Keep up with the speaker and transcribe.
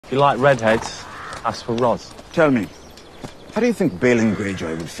If you like redheads, ask for Roz. Tell me, how do you think Balin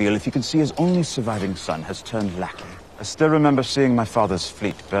Greyjoy would feel if he could see his only surviving son has turned lackey? I still remember seeing my father's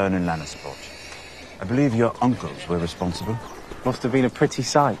fleet burn in Lannisport. I believe your uncles were responsible. Must have been a pretty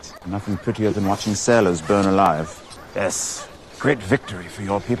sight. Nothing prettier than watching sailors burn alive. Yes, great victory for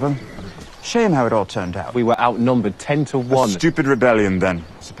your people. Shame how it all turned out. We were outnumbered 10 to 1. A stupid rebellion, then.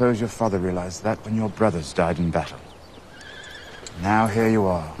 Suppose your father realized that when your brothers died in battle. Now here you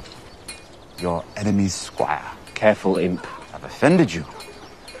are, your enemy's squire. Careful, imp. I've offended you.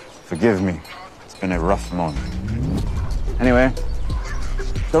 Forgive me. It's been a rough morning. Anyway,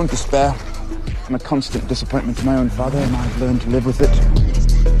 don't despair. I'm a constant disappointment to my own father, and I've learned to live with it.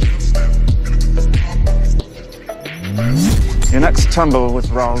 Your next tumble with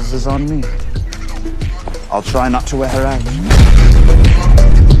Rawls is on me. I'll try not to wear her out.